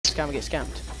scam and get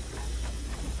scammed.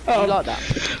 Oh. You like that?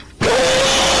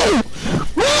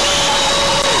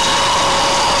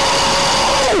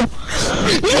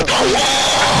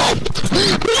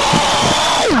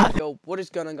 Yo, what is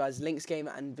going on, guys? Links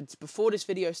Gamer, and before this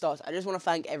video starts, I just want to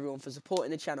thank everyone for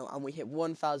supporting the channel, and we hit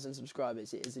 1,000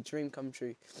 subscribers. It is a dream come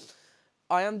true.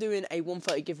 I am doing a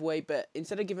 130 giveaway, but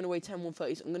instead of giving away 10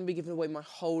 130s, I'm going to be giving away my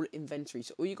whole inventory.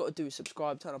 So all you got to do is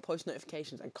subscribe, turn on post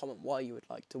notifications, and comment why you would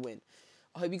like to win.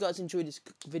 I hope you guys enjoyed this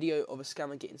video of a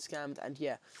scammer getting scammed, and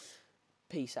yeah,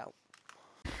 peace out.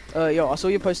 Yo, I saw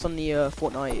your post on the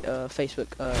Fortnite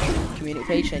Facebook community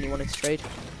page, and you wanted to trade.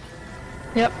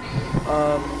 Yep.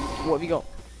 What have you got?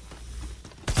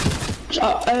 So,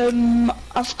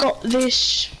 I've got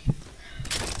this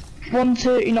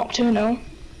 130 Nocturno.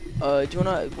 Do you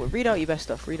wanna read out your best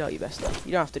stuff? Read out your best stuff.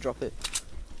 You don't have to drop it.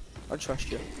 I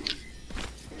trust you.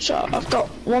 So I've got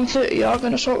 130 yard,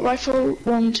 an assault rifle,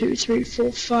 1, 2, 3,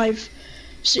 4, 5,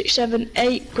 6, 7,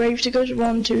 8 grave diggers,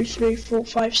 1, 2, 3, 4,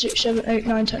 5, 6, 7, 8,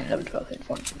 9, 10, 11, 12, 13,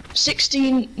 14,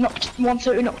 16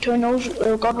 130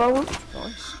 Nocturnos, God roll.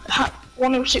 Nice.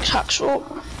 106 hacksaw,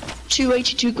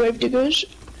 282 grave diggers,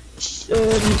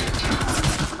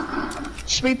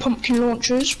 3 pumpkin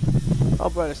launchers, Oh,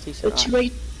 bro, that's decent.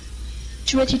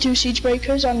 282 siege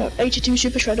breakers, and 82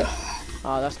 super shredder.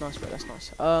 Ah, that's nice, bro. That's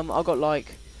nice. I got like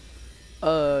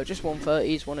just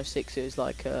 130s, 106s.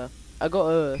 Like I got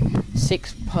a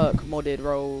 6 perk modded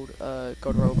rolled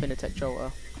God roll Vinatech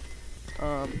Jolter.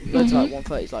 Loads of like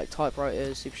 130s, like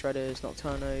typewriters, super shredders,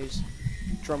 nocturnos,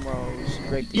 drum rolls,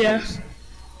 rig diggers,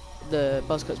 the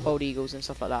buzzcuts, bold eagles, and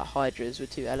stuff like that. Hydras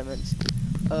with 2 elements.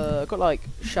 I got like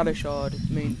shadow shard,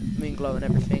 moon glow, and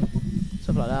everything,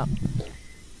 stuff like that.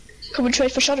 Can we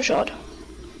trade for shadow shard?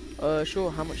 Sure.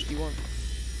 How much do you want?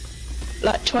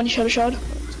 Like 20 shadow shard.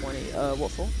 20.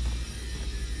 What for?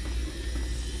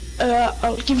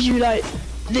 I'll give you like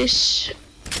this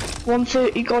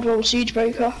 130 God roll siege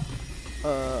breaker.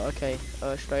 Okay.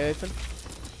 Should I open?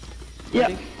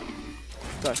 Yeah.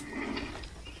 Go.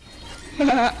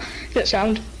 Get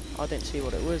sound. I didn't see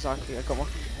what it was. I got one.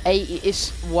 80.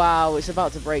 It's wow. It's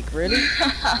about to break. Really?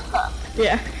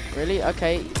 Yeah. Really?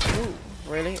 Okay. Ooh,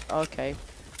 really? Okay.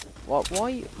 What?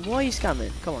 Why are you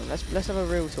scamming? Come on. Let's have a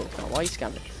real talk. Come on, why are you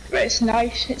scamming? But it's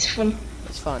nice. It's fun.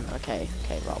 It's fun. Okay.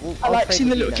 Okay. Right. I like seeing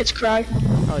the little kids cry.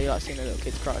 Oh, you like seeing the little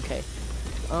kids cry? Okay.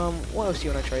 What else do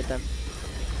you want to trade then?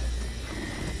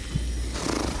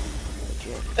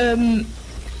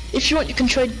 If you want, you can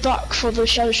trade back for the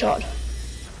shadow shard.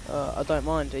 I don't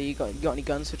mind. You got any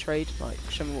guns for trade? Like,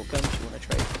 show me what guns you want to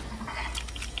trade.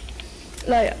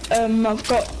 Like, I've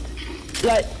got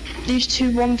like these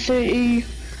 2 130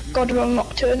 God roll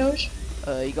Nocturnos.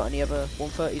 You got any other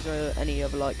 130s or any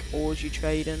other like ores you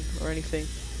trade in or anything?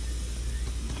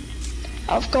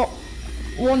 I've got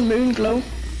 1 moon glow.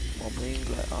 1 moon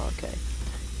glow. Oh, okay.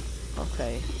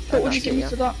 Okay. What would you give me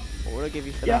for that? What would I give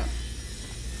you for that?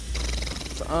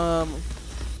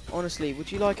 Honestly,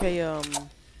 would you like a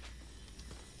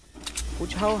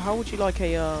how would you like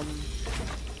a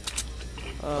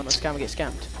scammer get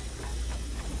scammed?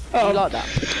 Do you like that?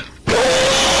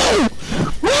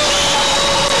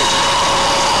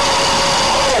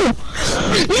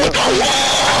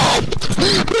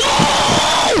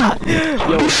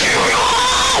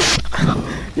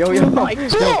 Yo, oh my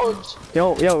god!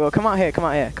 Yo, come out here.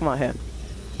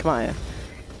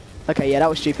 Okay, yeah, that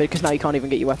was stupid, because now you can't even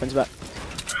get your weapons back.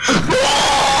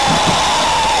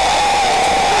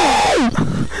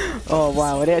 Oh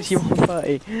wow, it actually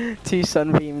 130. 2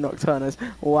 sunbeam nocturnas.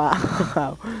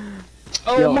 Wow.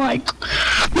 Oh yo. my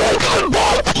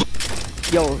god.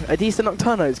 Yo, are these the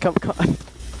nocturnos? Come.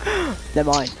 They're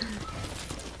mine.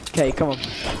 Okay, come on.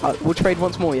 We'll trade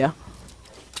once more, yeah?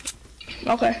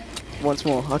 Okay. Once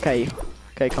more. Okay,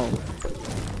 come on.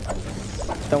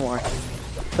 Don't worry.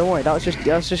 That was just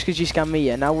because you scammed me,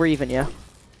 yeah? Now we're even, yeah?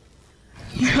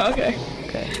 Okay.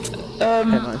 Okay. Okay,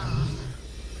 man.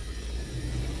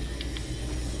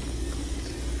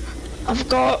 I've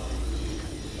got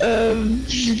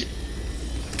this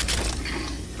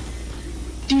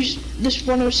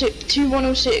 106, 2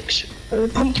 106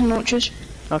 pumpkin launchers.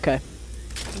 Okay.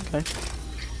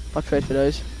 I'll trade for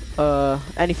those.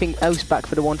 Anything else back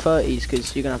for the 130s?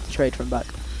 Because you're gonna have to trade from back.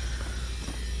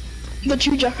 The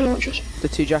 2 jackal launchers. The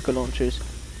 2 jackal launchers.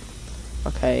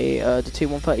 Okay. The 2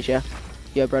 130s, yeah.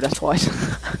 Yeah, bro, that's twice.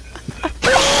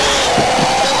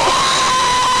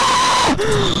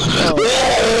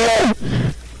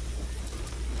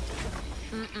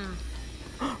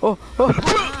 Oh. Oh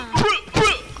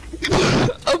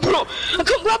bro, I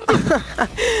can't grab them.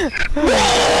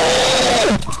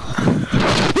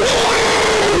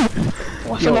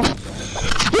 Yo.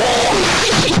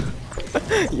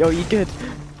 Yo, you good?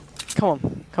 Come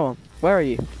on, come on. Where are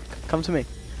you? Come to me.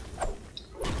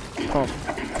 Come on.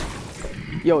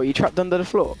 Yo, are you trapped under the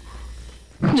floor?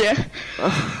 Yeah.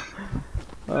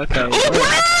 Okay.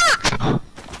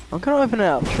 I'm gonna open it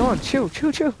up. Come on, chill,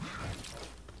 chill, chill.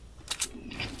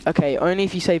 Okay, only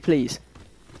if you say please.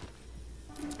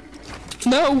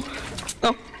 No.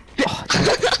 No.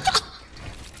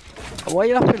 Why are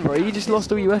you laughing, bro? You just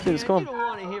lost all your weapons. Come on.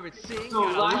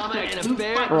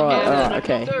 Right,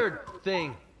 okay.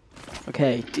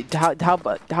 Okay. How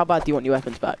bad do you want your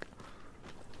weapons back?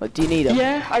 Like, do you need them?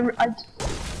 Yeah,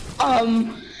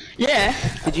 yeah.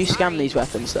 Did you scam these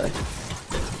weapons though?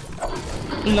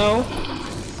 No.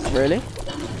 Really?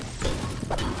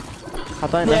 I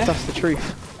don't know if that's the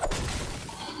truth.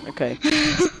 Okay.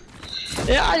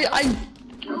 Yeah,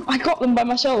 I got them by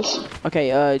myself.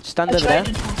 Okay, stand over there.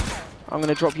 I'm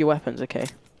gonna drop your weapons, okay?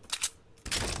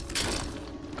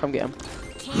 Come get them.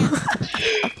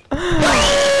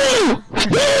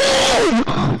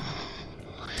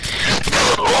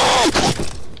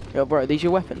 Yo, bro, these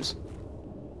your weapons?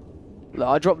 Look,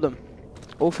 I dropped them.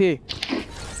 All for you.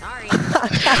 Sorry.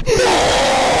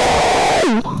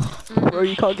 Bro,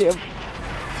 you can't get them.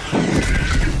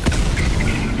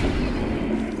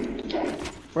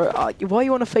 Bro, why are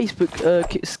you on a Facebook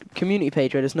community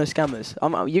page where there's no scammers?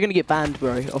 You're gonna get banned,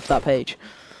 bro, off that page.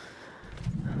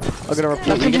 I'm gonna report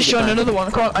you. I can just join another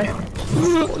one, can't I?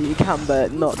 Well, you can,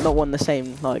 but not one the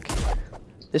same. Like,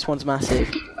 this one's massive.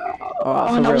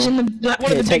 Alright, and I was in the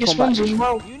one of the biggest ones as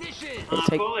well.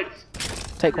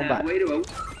 Take one back. Wait,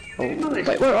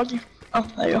 where are you? Oh,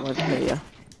 there you are. Here, yeah.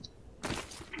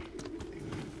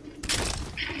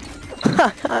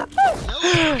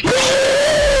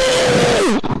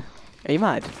 Are you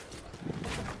mad?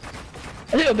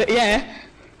 A little bit, yeah.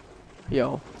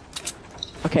 Yo.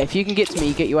 Okay, if you can get to me,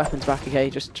 you get your weapons back, okay?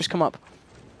 Just come up.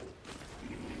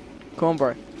 Come on,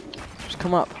 bro. Just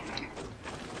come up.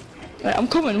 Wait, I'm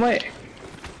coming, wait.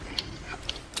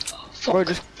 Fuck. Bro,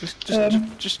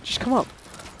 just come up.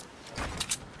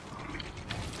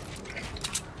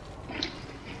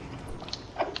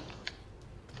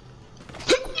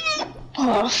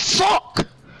 Oh, fuck!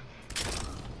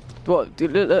 What?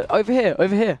 Dude, look, over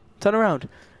here. Turn around.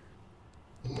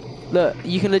 Look,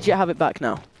 you can legit have it back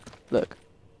now. Look.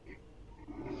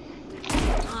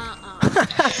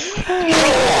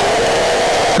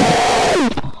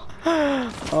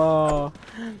 Oh.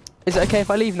 Is it okay if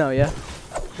I leave now, yeah?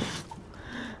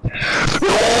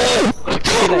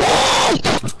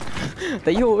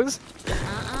 They're yours?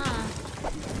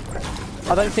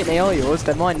 I don't think they are yours,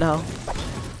 they're mine now.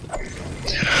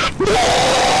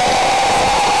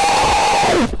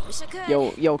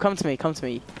 Yo, come to me.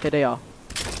 Here they are.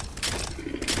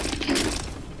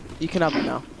 You can have them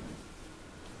now.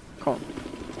 Come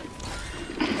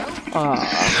on.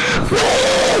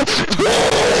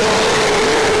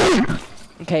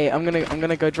 Okay, I'm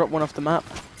gonna go drop one off the map.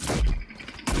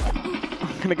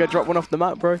 I'm gonna go drop one off the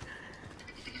map, bro.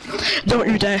 Don't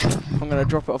you dare. I'm gonna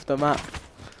drop it off the map.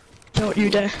 Don't you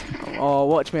dare. Oh,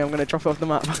 watch me, I'm gonna drop it off the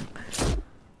map.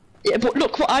 Yeah, but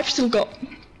look what I've still got.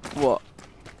 What?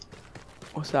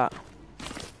 What's that?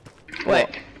 Wait.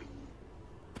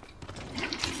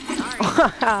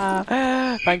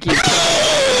 Thank you.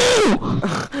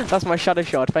 That's my shadow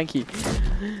shard, thank you.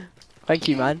 Thank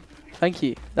you, man. Thank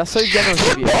you. That's so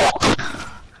generous of you.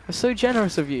 That's so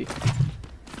generous of you.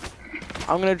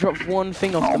 I'm gonna drop one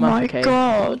thing off the map, okay? Oh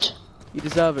my god. You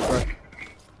deserve it, bro.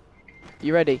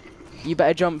 You ready? You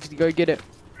better jump to go get it.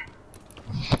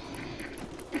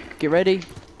 Get ready.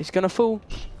 It's gonna fall.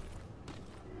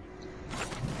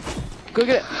 Go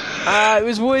get it. Ah, it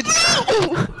was wood.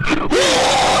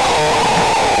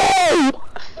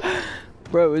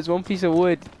 Bro, it was one piece of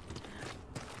wood.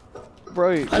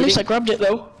 Bro. At least I grabbed it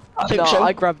though. I think no, so.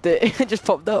 I grabbed it. It just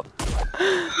popped up.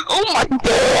 Oh my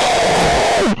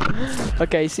god!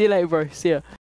 Okay, see you later, bro. See ya.